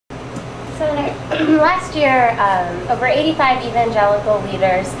Senator, last year, over 85 evangelical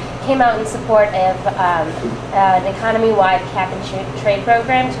leaders came out in support of an economy-wide cap-and-trade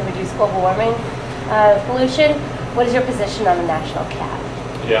program to reduce global warming pollution. What is your position on the national cap?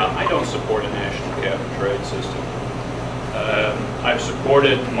 Yeah, I don't support a national cap-and-trade system. I've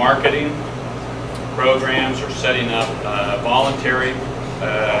supported marketing programs or setting up voluntary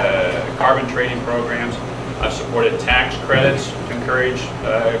carbon trading programs. I've supported tax credits to encourage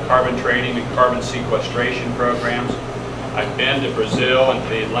carbon trading and carbon sequestration programs. I've been to Brazil and to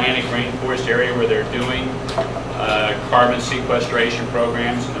the Atlantic rainforest area where they're doing carbon sequestration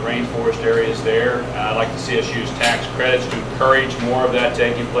programs in the rainforest areas there. I'd like to see us use tax credits to encourage more of that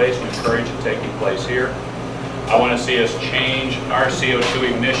taking place and encourage it taking place here. I want to see us change our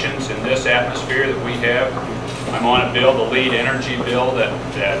CO2 emissions in this atmosphere that we have. I'm on a bill, the lead energy bill,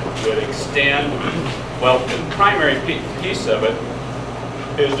 that would extend, well, the primary piece of it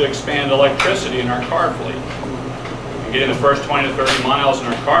is to expand electricity in our car fleet. And getting the first 20 to 30 miles in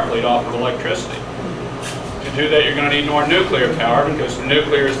our car fleet off of electricity. To do that, you're going to need more nuclear power, because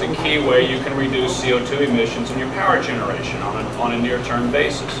nuclear is the key way you can reduce CO2 emissions in your power generation on a near-term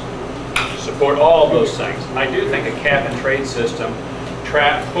basis. Support all of those things. I do think a cap-and-trade system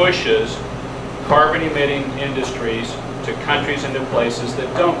pushes carbon-emitting industries to countries and to places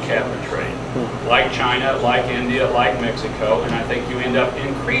that don't cap and trade, like China, like India, like Mexico, and I think you end up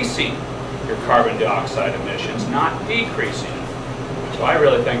increasing your carbon dioxide emissions, not decreasing them. So I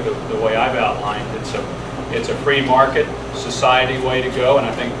really think the way I've outlined, it's a free market society way to go, and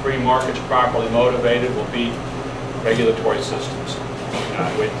I think free markets properly motivated will beat regulatory systems.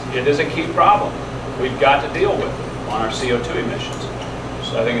 It is a key problem. We've got to deal with it on our CO2 emissions.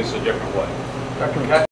 So I think it's a different way.